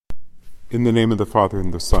In the name of the Father,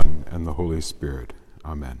 and the Son, and the Holy Spirit.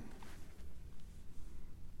 Amen.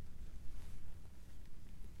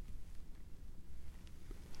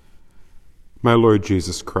 My Lord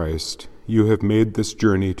Jesus Christ, you have made this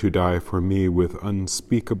journey to die for me with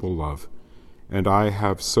unspeakable love, and I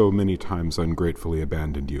have so many times ungratefully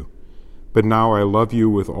abandoned you. But now I love you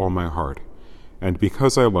with all my heart, and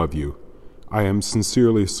because I love you, I am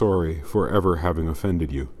sincerely sorry for ever having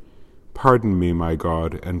offended you. Pardon me, my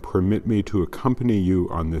God, and permit me to accompany you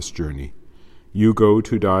on this journey. You go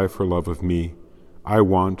to die for love of me. I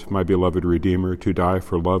want, my beloved Redeemer, to die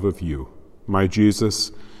for love of you. My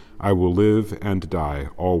Jesus, I will live and die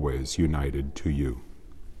always united to you.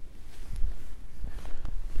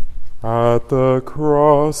 At the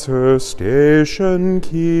cross her station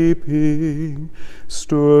keeping,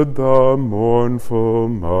 stood the mournful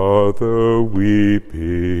mother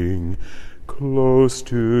weeping, close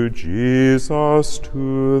to Jesus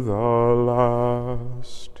to the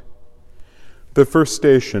last. The first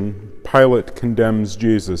station, Pilate condemns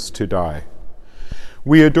Jesus to die.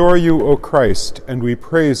 We adore you, O Christ, and we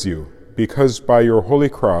praise you, because by your holy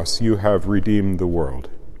cross you have redeemed the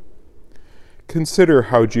world. Consider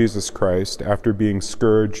how Jesus Christ, after being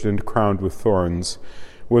scourged and crowned with thorns,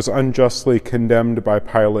 was unjustly condemned by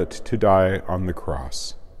Pilate to die on the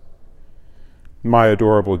cross. My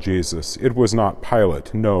adorable Jesus, it was not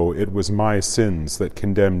Pilate, no, it was my sins that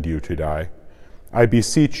condemned you to die. I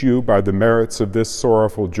beseech you, by the merits of this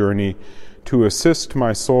sorrowful journey, to assist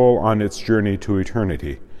my soul on its journey to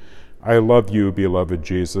eternity. I love you, beloved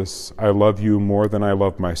Jesus. I love you more than I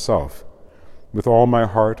love myself. With all my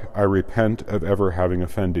heart, I repent of ever having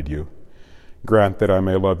offended you. Grant that I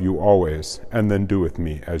may love you always, and then do with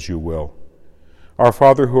me as you will. Our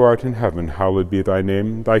Father who art in heaven, hallowed be thy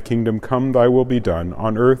name. Thy kingdom come, thy will be done,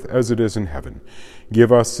 on earth as it is in heaven.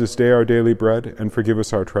 Give us this day our daily bread, and forgive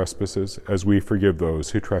us our trespasses, as we forgive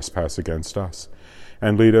those who trespass against us.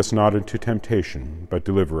 And lead us not into temptation, but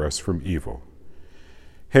deliver us from evil.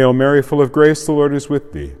 Hail Mary, full of grace, the Lord is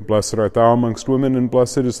with thee. Blessed art thou amongst women, and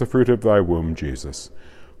blessed is the fruit of thy womb, Jesus.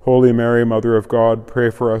 Holy Mary, Mother of God,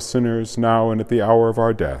 pray for us sinners, now and at the hour of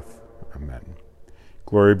our death. Amen.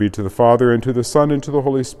 Glory be to the Father, and to the Son, and to the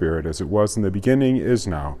Holy Spirit, as it was in the beginning, is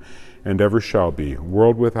now, and ever shall be,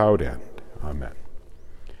 world without end. Amen.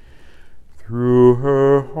 Through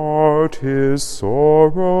her heart his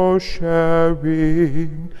sorrow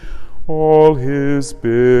sharing, all his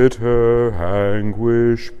bitter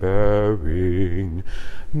anguish bearing,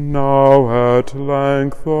 now at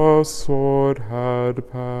length the sword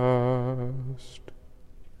had passed.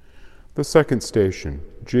 The second station,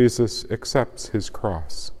 Jesus accepts his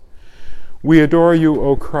cross. We adore you,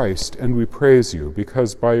 O Christ, and we praise you,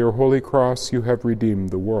 because by your holy cross you have redeemed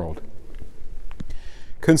the world.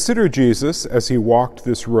 Consider Jesus as he walked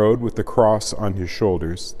this road with the cross on his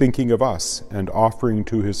shoulders, thinking of us and offering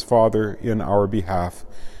to his Father in our behalf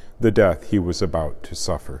the death he was about to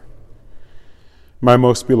suffer. My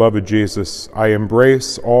most beloved Jesus, I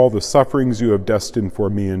embrace all the sufferings you have destined for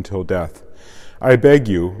me until death. I beg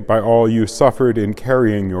you, by all you suffered in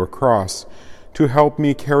carrying your cross, to help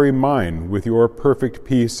me carry mine with your perfect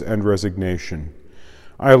peace and resignation.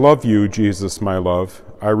 I love you, Jesus, my love.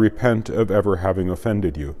 I repent of ever having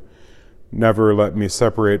offended you. Never let me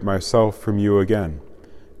separate myself from you again.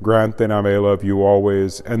 Grant that I may love you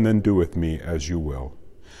always, and then do with me as you will.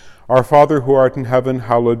 Our Father who art in heaven,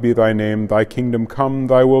 hallowed be thy name. Thy kingdom come,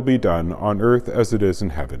 thy will be done, on earth as it is in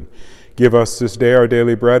heaven. Give us this day our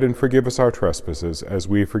daily bread, and forgive us our trespasses, as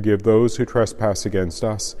we forgive those who trespass against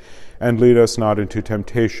us. And lead us not into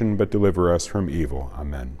temptation, but deliver us from evil.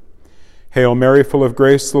 Amen. Hail Mary, full of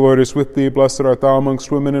grace, the Lord is with thee. Blessed art thou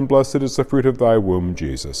amongst women, and blessed is the fruit of thy womb,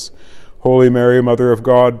 Jesus. Holy Mary, Mother of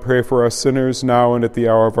God, pray for us sinners, now and at the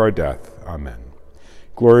hour of our death. Amen.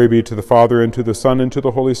 Glory be to the Father, and to the Son, and to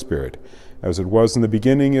the Holy Spirit, as it was in the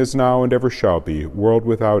beginning, is now, and ever shall be, world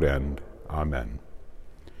without end. Amen.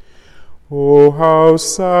 Oh, how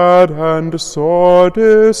sad and sore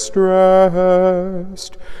distressed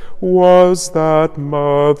was that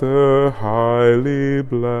mother highly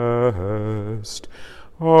blessed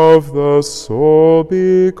of the sole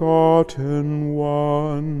begotten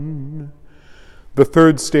one. The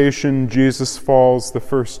third station, Jesus falls the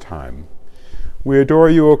first time. We adore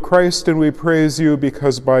you, O Christ, and we praise you,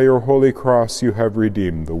 because by your holy cross you have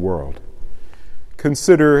redeemed the world.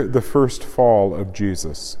 Consider the first fall of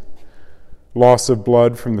Jesus. Loss of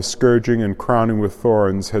blood from the scourging and crowning with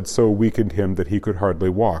thorns had so weakened him that he could hardly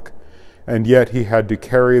walk, and yet he had to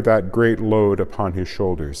carry that great load upon his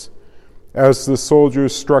shoulders. As the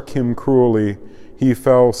soldiers struck him cruelly, he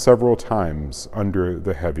fell several times under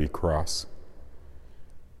the heavy cross.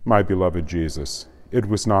 My beloved Jesus, it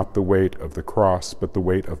was not the weight of the cross, but the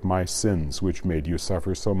weight of my sins which made you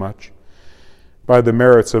suffer so much. By the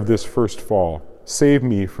merits of this first fall, save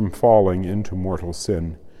me from falling into mortal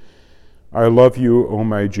sin. I love you, O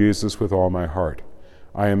my Jesus, with all my heart.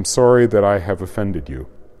 I am sorry that I have offended you.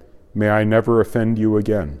 May I never offend you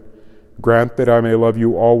again. Grant that I may love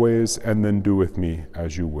you always, and then do with me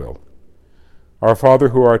as you will. Our Father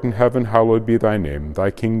who art in heaven, hallowed be thy name. Thy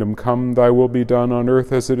kingdom come, thy will be done on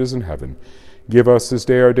earth as it is in heaven. Give us this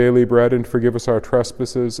day our daily bread, and forgive us our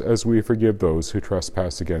trespasses, as we forgive those who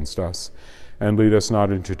trespass against us. And lead us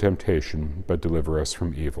not into temptation, but deliver us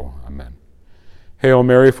from evil. Amen. Hail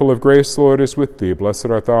Mary, full of grace, the Lord is with thee. Blessed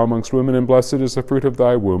art thou amongst women, and blessed is the fruit of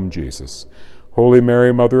thy womb, Jesus. Holy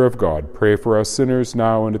Mary, Mother of God, pray for us sinners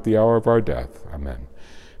now and at the hour of our death. Amen.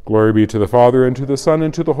 Glory be to the Father, and to the Son,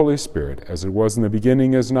 and to the Holy Spirit, as it was in the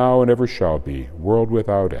beginning, is now, and ever shall be, world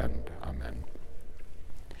without end. Amen.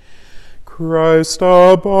 Christ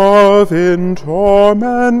above in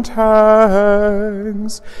torment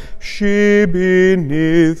hangs, she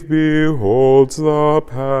beneath beholds the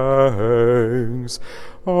pangs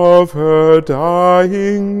of her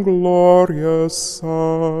dying glorious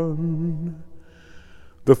Son.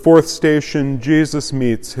 The fourth station, Jesus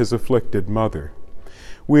meets his afflicted mother.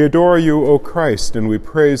 We adore you, O Christ, and we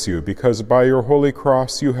praise you, because by your holy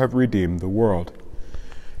cross you have redeemed the world.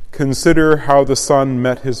 Consider how the Son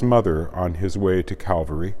met his mother on his way to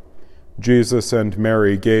Calvary. Jesus and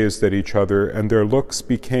Mary gazed at each other, and their looks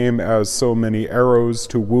became as so many arrows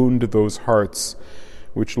to wound those hearts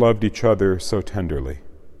which loved each other so tenderly.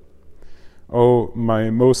 O my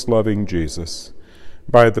most loving Jesus,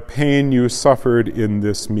 by the pain you suffered in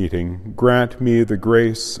this meeting, grant me the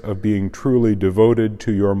grace of being truly devoted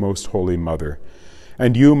to your most holy mother.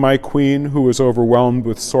 And you, my Queen, who was overwhelmed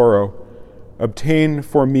with sorrow, obtain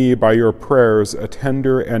for me by your prayers a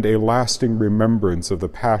tender and a lasting remembrance of the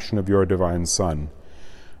passion of your divine Son.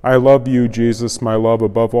 I love you, Jesus, my love,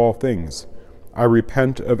 above all things. I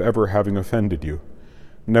repent of ever having offended you.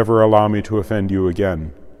 Never allow me to offend you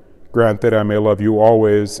again. Grant that I may love you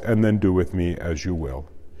always, and then do with me as you will.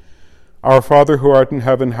 Our Father who art in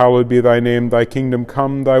heaven, hallowed be thy name. Thy kingdom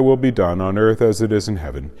come, thy will be done, on earth as it is in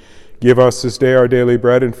heaven. Give us this day our daily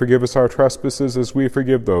bread, and forgive us our trespasses, as we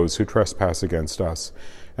forgive those who trespass against us.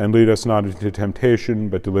 And lead us not into temptation,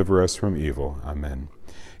 but deliver us from evil. Amen.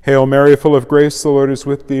 Hail Mary, full of grace, the Lord is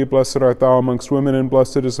with thee. Blessed art thou amongst women, and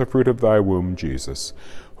blessed is the fruit of thy womb, Jesus.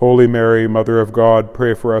 Holy Mary, Mother of God,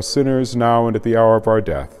 pray for us sinners, now and at the hour of our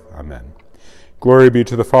death. Amen. Glory be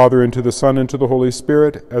to the Father, and to the Son, and to the Holy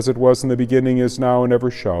Spirit, as it was in the beginning, is now, and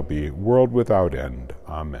ever shall be, world without end.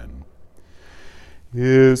 Amen.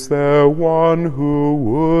 Is there one who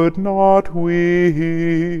would not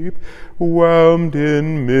weep, whelmed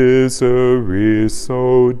in misery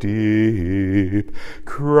so deep,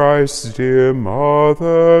 Christ's dear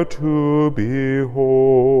mother to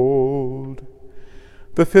behold?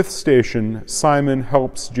 The fifth station, Simon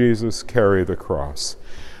helps Jesus carry the cross.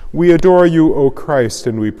 We adore you, O Christ,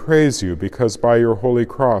 and we praise you, because by your holy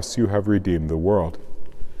cross you have redeemed the world.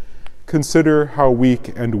 Consider how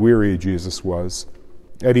weak and weary Jesus was.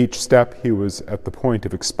 At each step he was at the point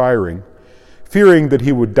of expiring, fearing that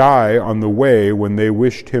he would die on the way when they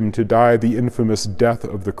wished him to die the infamous death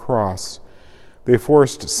of the cross. They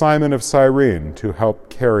forced Simon of Cyrene to help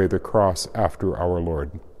carry the cross after our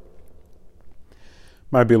Lord.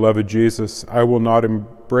 My beloved Jesus, I will not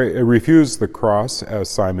refuse the cross as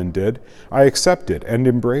Simon did. I accept it and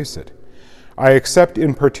embrace it. I accept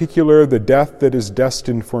in particular the death that is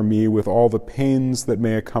destined for me with all the pains that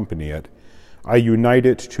may accompany it. I unite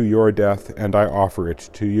it to your death, and I offer it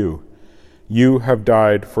to you. You have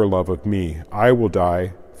died for love of me. I will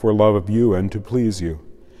die for love of you and to please you.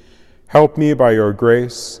 Help me by your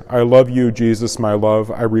grace. I love you, Jesus, my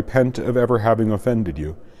love. I repent of ever having offended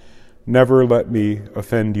you. Never let me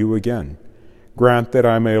offend you again. Grant that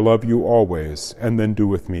I may love you always, and then do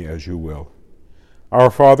with me as you will. Our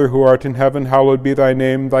Father who art in heaven, hallowed be thy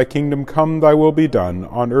name. Thy kingdom come, thy will be done,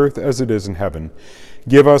 on earth as it is in heaven.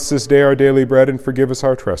 Give us this day our daily bread, and forgive us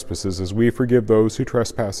our trespasses, as we forgive those who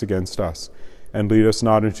trespass against us. And lead us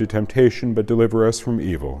not into temptation, but deliver us from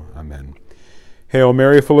evil. Amen. Hail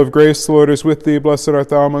Mary, full of grace, the Lord is with thee. Blessed art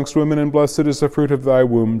thou amongst women, and blessed is the fruit of thy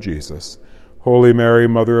womb, Jesus. Holy Mary,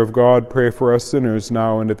 Mother of God, pray for us sinners,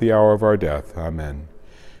 now and at the hour of our death. Amen.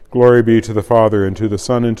 Glory be to the Father, and to the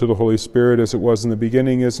Son, and to the Holy Spirit, as it was in the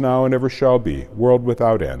beginning, is now, and ever shall be, world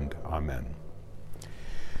without end. Amen.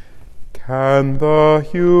 Can the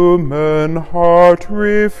human heart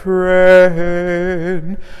refrain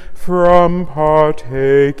from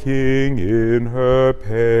partaking in her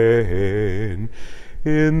pain?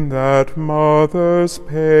 in that mother's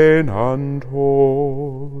pain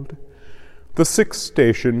untold. The sixth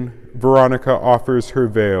station, Veronica offers her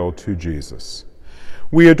veil to Jesus.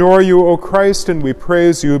 We adore you, O Christ, and we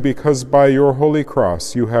praise you because by your holy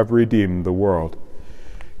cross you have redeemed the world.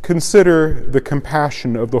 Consider the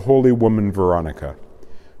compassion of the holy woman Veronica.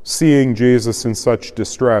 Seeing Jesus in such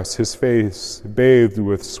distress, his face bathed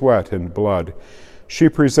with sweat and blood, she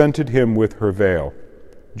presented him with her veil.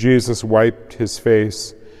 Jesus wiped his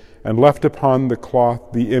face and left upon the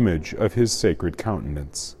cloth the image of his sacred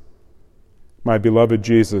countenance. My beloved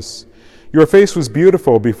Jesus, your face was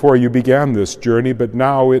beautiful before you began this journey, but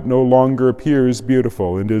now it no longer appears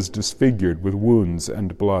beautiful and is disfigured with wounds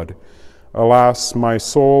and blood. Alas, my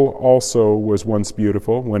soul also was once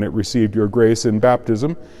beautiful when it received your grace in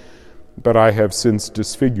baptism, but I have since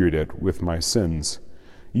disfigured it with my sins.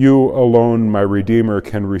 You alone, my Redeemer,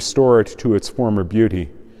 can restore it to its former beauty.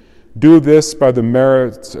 Do this by the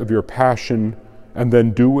merits of your passion, and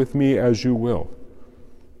then do with me as you will.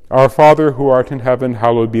 Our Father, who art in heaven,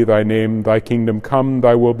 hallowed be thy name. Thy kingdom come,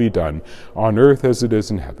 thy will be done, on earth as it is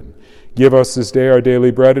in heaven. Give us this day our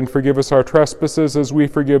daily bread, and forgive us our trespasses as we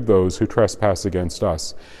forgive those who trespass against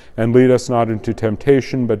us. And lead us not into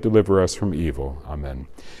temptation, but deliver us from evil. Amen.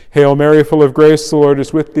 Hail Mary, full of grace, the Lord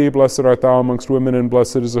is with thee. Blessed art thou amongst women, and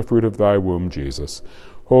blessed is the fruit of thy womb, Jesus.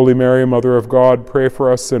 Holy Mary, Mother of God, pray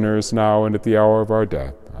for us sinners, now and at the hour of our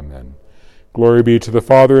death. Amen. Glory be to the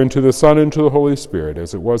Father, and to the Son, and to the Holy Spirit,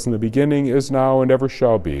 as it was in the beginning, is now, and ever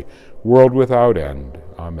shall be, world without end.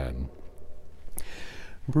 Amen.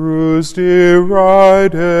 Bruised,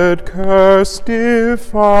 derided, cursed,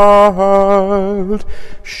 defiled,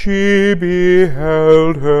 she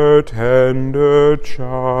beheld her tender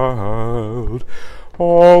child,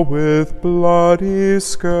 all with bloody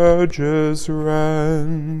scourges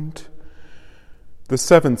rent. The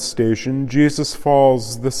seventh station, Jesus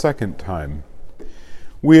falls the second time.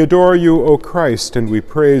 We adore you, O Christ, and we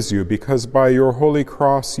praise you, because by your holy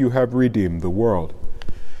cross you have redeemed the world.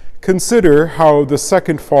 Consider how the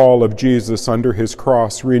second fall of Jesus under his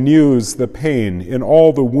cross renews the pain in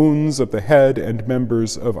all the wounds of the head and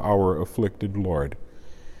members of our afflicted Lord.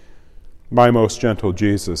 My most gentle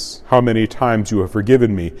Jesus, how many times you have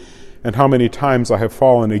forgiven me, and how many times I have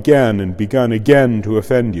fallen again and begun again to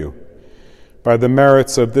offend you. By the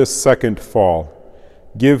merits of this second fall,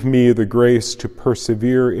 give me the grace to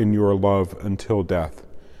persevere in your love until death.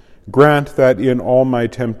 Grant that in all my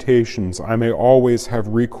temptations I may always have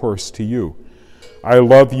recourse to you. I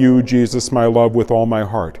love you, Jesus, my love, with all my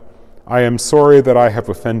heart. I am sorry that I have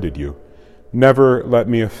offended you. Never let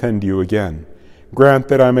me offend you again. Grant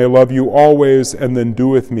that I may love you always, and then do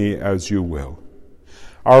with me as you will.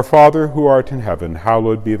 Our Father, who art in heaven,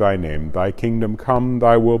 hallowed be thy name. Thy kingdom come,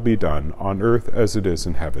 thy will be done, on earth as it is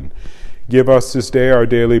in heaven. Give us this day our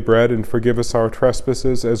daily bread, and forgive us our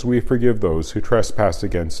trespasses, as we forgive those who trespass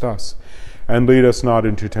against us. And lead us not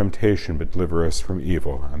into temptation, but deliver us from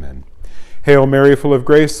evil. Amen. Hail Mary, full of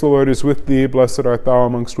grace, the Lord is with thee. Blessed art thou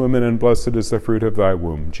amongst women, and blessed is the fruit of thy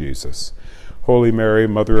womb, Jesus. Holy Mary,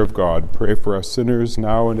 Mother of God, pray for us sinners,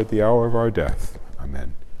 now and at the hour of our death.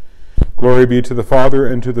 Amen. Glory be to the Father,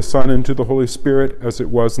 and to the Son, and to the Holy Spirit, as it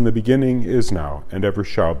was in the beginning, is now, and ever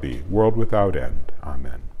shall be, world without end.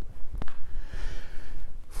 Amen.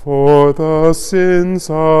 For the sins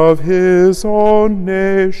of his own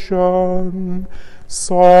nation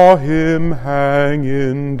saw him hang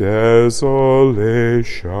in desolation,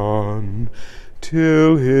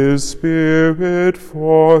 till his Spirit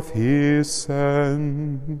forth he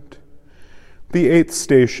sent. The eighth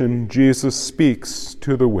station, Jesus speaks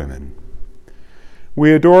to the women.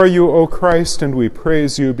 We adore you, O Christ, and we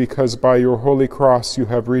praise you, because by your holy cross you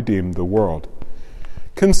have redeemed the world.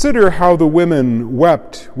 Consider how the women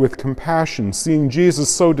wept with compassion, seeing Jesus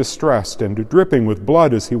so distressed and dripping with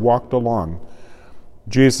blood as he walked along.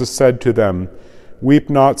 Jesus said to them, "Weep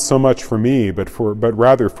not so much for me, but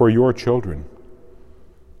rather for your children."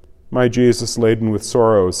 My Jesus, laden with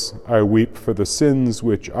sorrows, I weep for the sins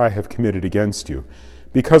which I have committed against you,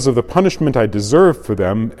 because of the punishment I deserve for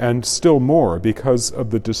them, and still more because of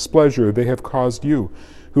the displeasure they have caused you,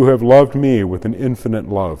 who have loved me with an infinite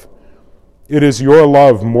love. It is your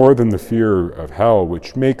love more than the fear of hell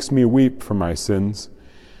which makes me weep for my sins.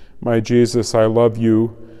 My Jesus, I love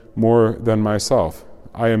you more than myself.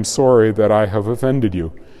 I am sorry that I have offended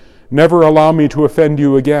you. Never allow me to offend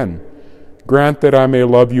you again. Grant that I may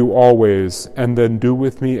love you always, and then do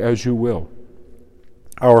with me as you will.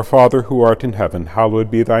 Our Father, who art in heaven,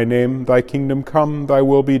 hallowed be thy name. Thy kingdom come, thy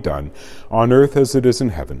will be done, on earth as it is in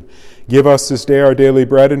heaven. Give us this day our daily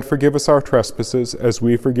bread, and forgive us our trespasses, as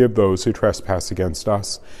we forgive those who trespass against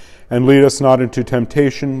us. and lead us not into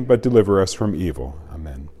temptation, but deliver us from evil.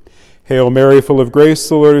 Amen. Hail Mary, full of grace,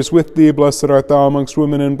 the Lord is with thee. Blessed art thou amongst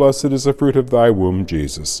women, and blessed is the fruit of thy womb,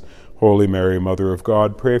 Jesus. Holy Mary, Mother of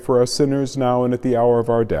God, pray for us sinners now and at the hour of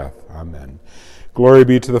our death. Amen. Glory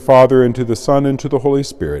be to the Father, and to the Son, and to the Holy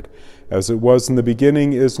Spirit, as it was in the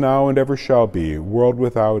beginning, is now, and ever shall be, world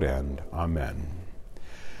without end. Amen.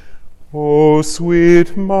 O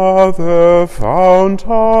sweet Mother, fount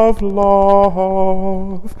of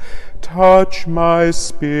love, touch my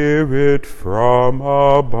spirit from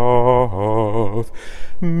above.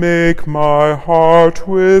 Make my heart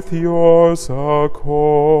with yours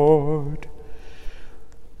accord.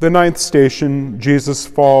 The ninth station, Jesus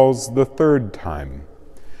falls the third time.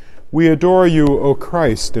 We adore you, O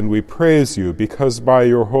Christ, and we praise you, because by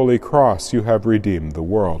your holy cross you have redeemed the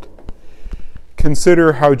world.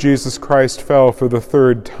 Consider how Jesus Christ fell for the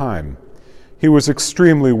third time. He was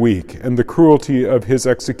extremely weak, and the cruelty of his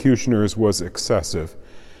executioners was excessive.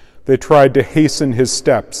 They tried to hasten his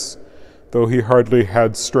steps, though he hardly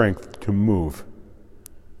had strength to move.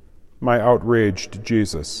 My outraged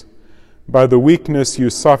Jesus, by the weakness you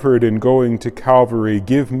suffered in going to Calvary,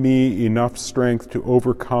 give me enough strength to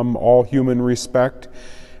overcome all human respect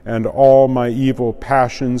and all my evil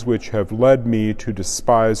passions which have led me to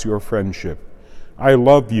despise your friendship. I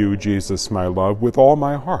love you, Jesus, my love, with all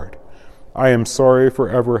my heart. I am sorry for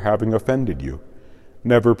ever having offended you.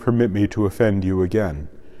 Never permit me to offend you again.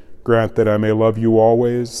 Grant that I may love you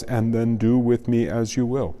always, and then do with me as you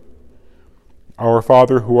will. Our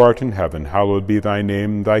Father, who art in heaven, hallowed be thy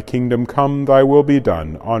name. Thy kingdom come, thy will be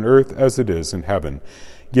done, on earth as it is in heaven.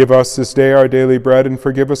 Give us this day our daily bread, and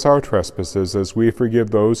forgive us our trespasses, as we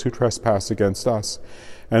forgive those who trespass against us.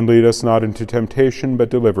 And lead us not into temptation, but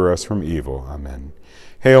deliver us from evil. Amen.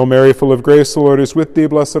 Hail Mary, full of grace, the Lord is with thee.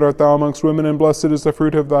 Blessed art thou amongst women, and blessed is the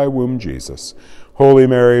fruit of thy womb, Jesus. Holy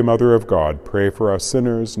Mary, Mother of God, pray for us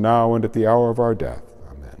sinners, now and at the hour of our death.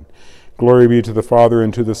 Amen. Glory be to the Father,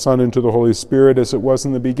 and to the Son, and to the Holy Spirit, as it was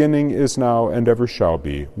in the beginning, is now, and ever shall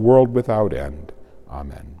be, world without end.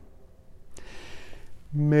 Amen.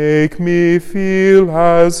 Make me feel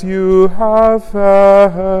as you have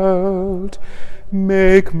felt.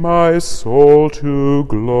 Make my soul to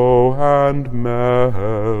glow and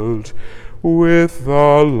melt with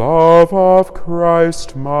the love of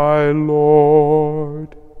Christ my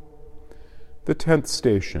Lord. The 10th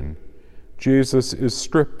station, Jesus is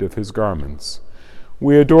stripped of his garments.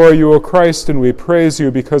 We adore you, O Christ, and we praise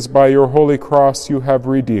you, because by your holy cross you have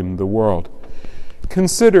redeemed the world.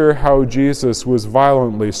 Consider how Jesus was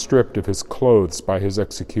violently stripped of his clothes by his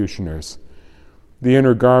executioners. The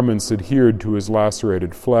inner garments adhered to his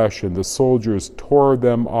lacerated flesh, and the soldiers tore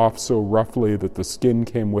them off so roughly that the skin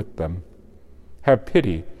came with them. Have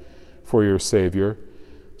pity for your Savior,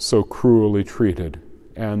 so cruelly treated,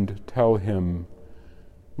 and tell him,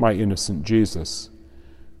 my innocent Jesus,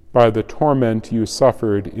 by the torment you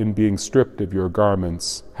suffered in being stripped of your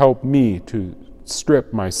garments, help me to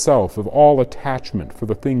strip myself of all attachment for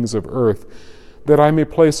the things of earth, that I may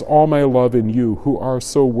place all my love in you, who are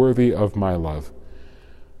so worthy of my love.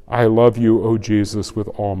 I love you, O Jesus, with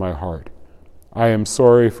all my heart. I am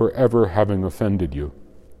sorry for ever having offended you.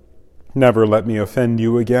 Never let me offend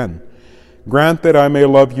you again. Grant that I may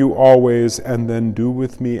love you always, and then do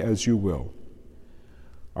with me as you will.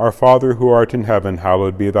 Our Father, who art in heaven,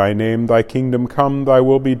 hallowed be thy name. Thy kingdom come, thy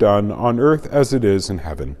will be done, on earth as it is in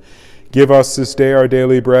heaven. Give us this day our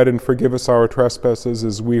daily bread, and forgive us our trespasses,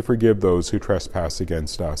 as we forgive those who trespass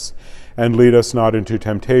against us. And lead us not into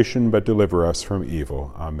temptation, but deliver us from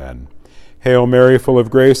evil. Amen. Hail Mary, full of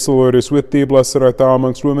grace, the Lord is with thee. Blessed art thou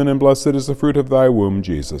amongst women, and blessed is the fruit of thy womb,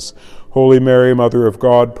 Jesus. Holy Mary, Mother of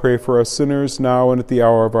God, pray for us sinners, now and at the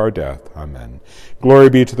hour of our death. Amen. Glory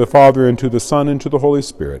be to the Father, and to the Son, and to the Holy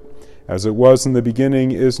Spirit, as it was in the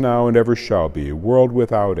beginning, is now, and ever shall be, world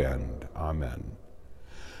without end. Amen.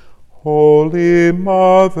 Holy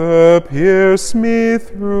Mother, pierce me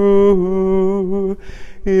through,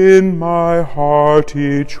 in my heart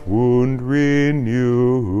each wound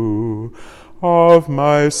renew, of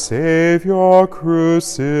my Saviour crucified.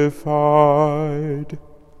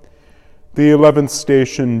 The 11th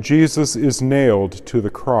station, Jesus is nailed to the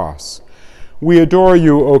cross. We adore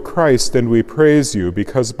you, O Christ, and we praise you,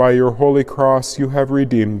 because by your holy cross you have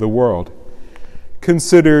redeemed the world.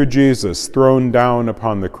 Consider Jesus thrown down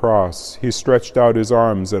upon the cross. He stretched out his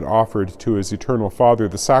arms and offered to his eternal Father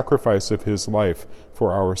the sacrifice of his life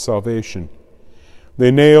for our salvation.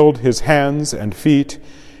 They nailed his hands and feet,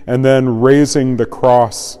 and then, raising the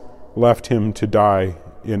cross, left him to die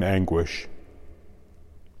in anguish.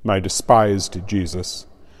 My despised Jesus,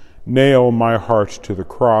 Nail my heart to the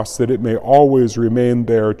cross, that it may always remain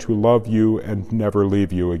there to love you and never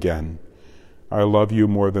leave you again. I love you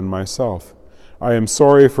more than myself. I am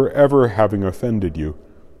sorry for ever having offended you.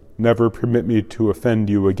 Never permit me to offend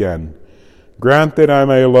you again. Grant that I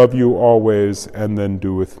may love you always, and then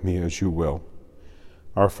do with me as you will.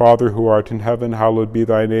 Our Father who art in heaven, hallowed be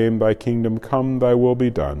thy name. Thy kingdom come, thy will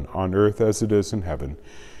be done, on earth as it is in heaven.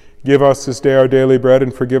 Give us this day our daily bread,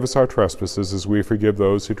 and forgive us our trespasses, as we forgive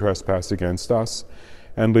those who trespass against us.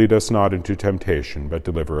 And lead us not into temptation, but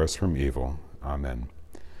deliver us from evil. Amen.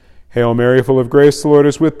 Hail Mary, full of grace, the Lord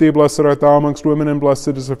is with thee. Blessed art thou amongst women, and blessed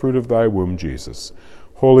is the fruit of thy womb, Jesus.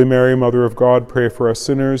 Holy Mary, Mother of God, pray for us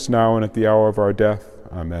sinners, now and at the hour of our death.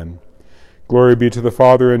 Amen. Glory be to the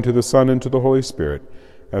Father, and to the Son, and to the Holy Spirit,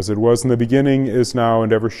 as it was in the beginning, is now,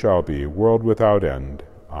 and ever shall be, world without end.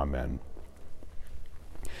 Amen.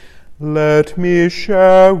 Let me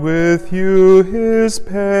share with you his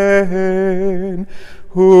pain,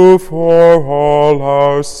 who for all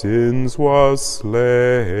our sins was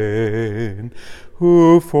slain,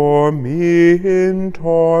 who for me in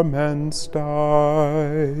torments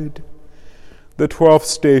died. The 12th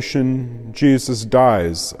station, Jesus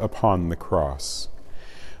dies upon the cross.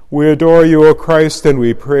 We adore you, O Christ, and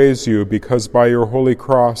we praise you, because by your holy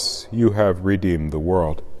cross you have redeemed the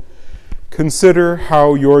world. Consider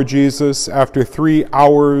how your Jesus, after 3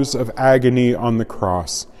 hours of agony on the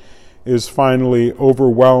cross, is finally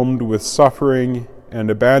overwhelmed with suffering and,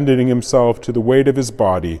 abandoning himself to the weight of his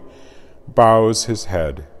body, bows his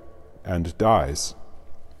head and dies.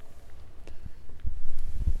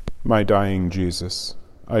 My dying Jesus,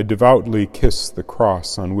 I devoutly kiss the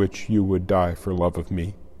cross on which you would die for love of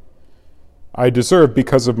me. I deserve,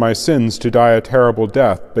 because of my sins, to die a terrible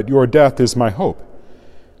death, but your death is my hope.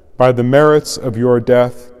 By the merits of your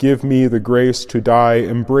death, give me the grace to die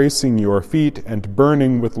embracing your feet and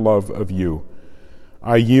burning with love of you.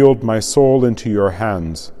 I yield my soul into your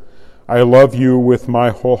hands. I love you with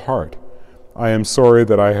my whole heart. I am sorry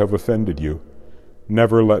that I have offended you.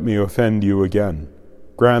 Never let me offend you again.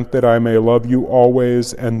 Grant that I may love you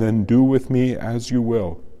always, and then do with me as you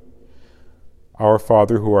will. Our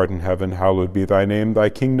Father who art in heaven, hallowed be thy name. Thy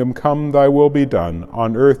kingdom come, thy will be done,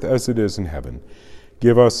 on earth as it is in heaven.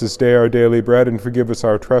 Give us this day our daily bread, and forgive us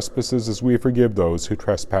our trespasses, as we forgive those who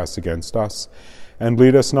trespass against us. And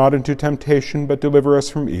lead us not into temptation, but deliver us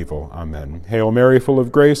from evil. Amen. Hail Mary, full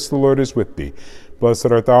of grace, the Lord is with thee. Blessed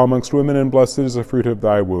art thou amongst women, and blessed is the fruit of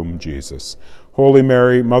thy womb, Jesus. Holy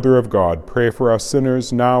Mary, Mother of God, pray for us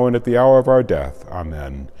sinners, now and at the hour of our death.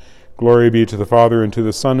 Amen. Glory be to the Father, and to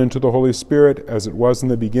the Son, and to the Holy Spirit, as it was in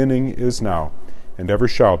the beginning, is now, and ever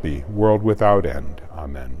shall be, world without end.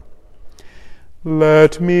 Amen.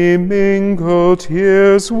 Let me mingle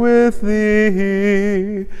tears with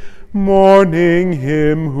thee, mourning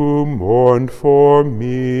him who mourned for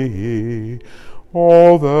me,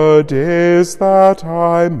 all the days that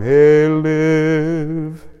I may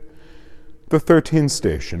live. The 13th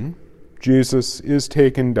station, Jesus is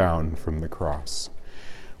taken down from the cross.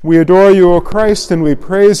 We adore you, O Christ, and we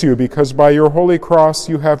praise you, because by your holy cross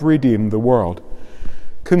you have redeemed the world.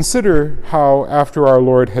 Consider how, after our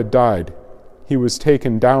Lord had died, he was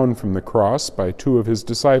taken down from the cross by 2 of his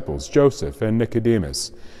disciples, Joseph and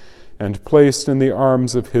Nicodemus, and placed in the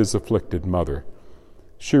arms of his afflicted mother.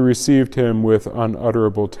 She received him with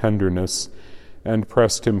unutterable tenderness and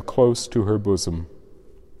pressed him close to her bosom.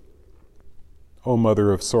 O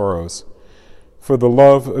Mother of Sorrows, for the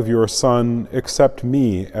love of your Son, accept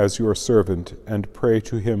me as your servant, and pray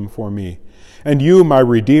to him for me. And you, my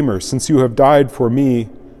Redeemer, since you have died for me,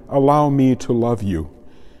 allow me to love you,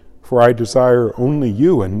 for I desire only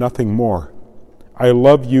you and nothing more. I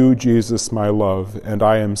love you, Jesus, my love, and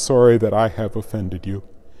I am sorry that I have offended you.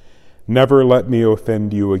 Never let me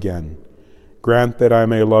offend you again. Grant that I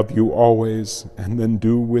may love you always, and then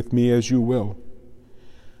do with me as you will.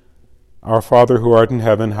 Our Father who art in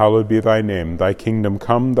heaven, hallowed be thy name. Thy kingdom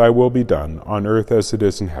come, thy will be done, on earth as it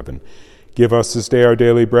is in heaven. Give us this day our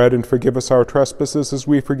daily bread, and forgive us our trespasses, as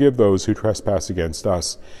we forgive those who trespass against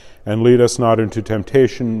us. And lead us not into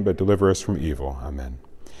temptation, but deliver us from evil. Amen.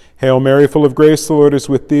 Hail Mary, full of grace, the Lord is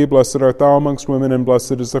with thee. Blessed art thou amongst women, and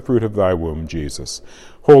blessed is the fruit of thy womb, Jesus.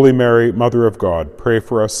 Holy Mary, Mother of God, pray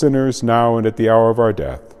for us sinners, now and at the hour of our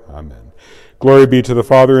death. Amen. Glory be to the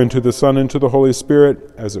Father, and to the Son, and to the Holy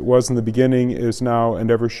Spirit, as it was in the beginning, is now,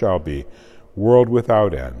 and ever shall be, world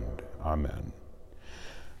without end. Amen.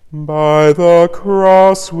 By the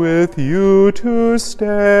cross with you to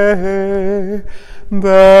stay,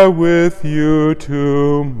 there with you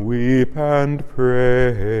to weep and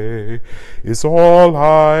pray, is all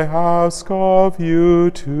I ask of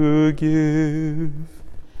you to give.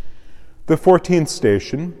 The 14th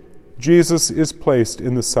station, Jesus is placed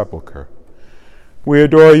in the sepulchre. We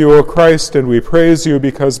adore you, O Christ, and we praise you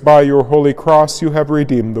because by your holy cross you have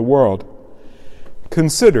redeemed the world.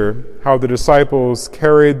 Consider how the disciples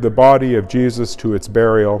carried the body of Jesus to its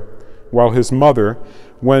burial, while his mother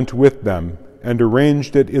went with them and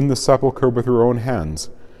arranged it in the sepulchre with her own hands.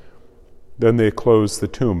 Then they closed the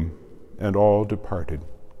tomb, and all departed.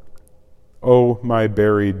 O my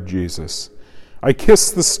buried Jesus, I kiss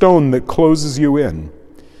the stone that closes you in,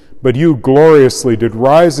 but you gloriously did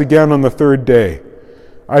rise again on the third day.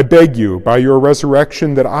 I beg you, by your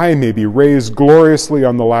resurrection, that I may be raised gloriously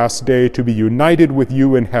on the last day to be united with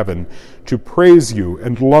you in heaven, to praise you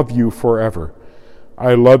and love you forever.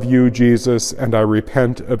 I love you, Jesus, and I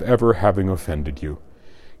repent of ever having offended you.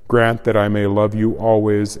 Grant that I may love you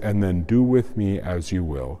always, and then do with me as you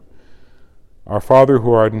will. Our Father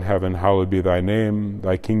who art in heaven, hallowed be thy name.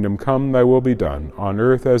 Thy kingdom come, thy will be done, on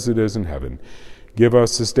earth as it is in heaven. Give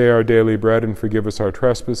us this day our daily bread, and forgive us our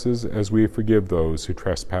trespasses, as we forgive those who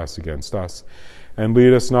trespass against us. And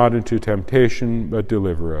lead us not into temptation, but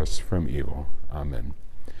deliver us from evil. Amen.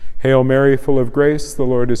 Hail Mary, full of grace, the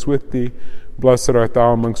Lord is with thee. Blessed art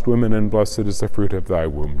thou amongst women, and blessed is the fruit of thy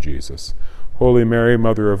womb, Jesus. Holy Mary,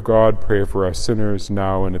 Mother of God, pray for us sinners,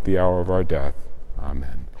 now and at the hour of our death.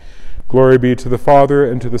 Amen. Glory be to the Father,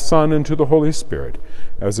 and to the Son, and to the Holy Spirit,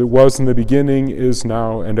 as it was in the beginning, is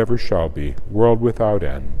now, and ever shall be, world without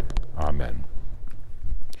end. Amen.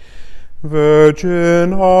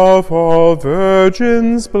 Virgin of all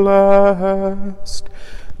virgins blessed,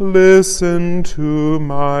 listen to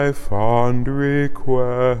my fond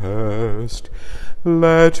request.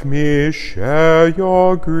 Let me share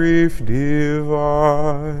your grief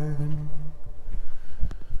divine.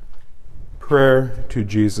 Prayer to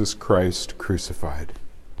Jesus Christ crucified.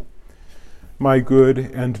 My good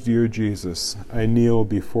and dear Jesus, I kneel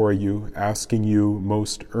before you, asking you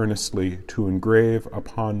most earnestly to engrave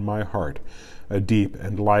upon my heart a deep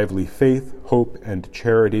and lively faith, hope, and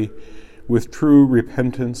charity, with true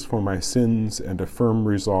repentance for my sins and a firm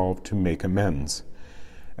resolve to make amends.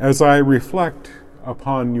 As I reflect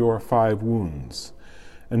upon your 5 wounds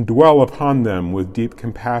and dwell upon them with deep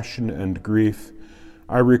compassion and grief,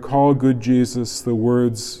 I recall, good Jesus, the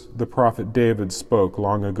words the prophet David spoke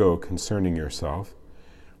long ago concerning yourself.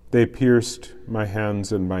 They pierced my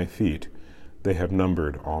hands and my feet. They have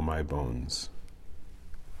numbered all my bones.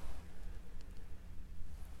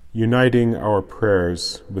 Uniting our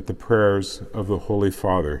prayers with the prayers of the Holy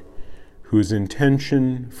Father, whose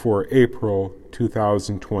intention for April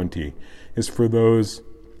 2020 is for those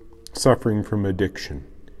suffering from addiction,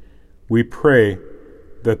 we pray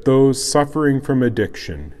that those suffering from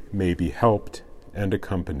addiction may be helped and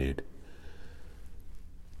accompanied.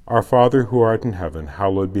 Our Father who art in heaven,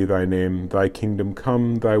 hallowed be thy name. Thy kingdom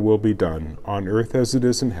come, thy will be done, on earth as it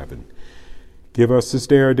is in heaven. Give us this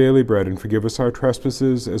day our daily bread, and forgive us our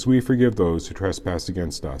trespasses, as we forgive those who trespass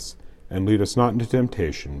against us. And lead us not into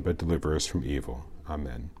temptation, but deliver us from evil.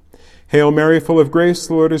 Amen. Hail Mary, full of grace,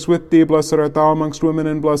 the Lord is with thee. Blessed art thou amongst women,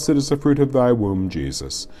 and blessed is the fruit of thy womb,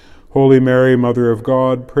 Jesus. Holy Mary, Mother of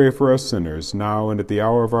God, pray for us sinners, now and at the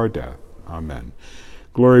hour of our death. Amen.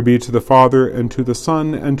 Glory be to the Father, and to the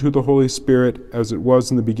Son, and to the Holy Spirit, as it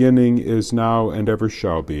was in the beginning, is now, and ever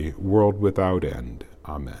shall be, world without end.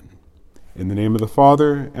 Amen. In the name of the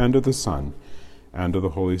Father, and of the Son, and of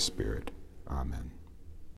the Holy Spirit. Amen.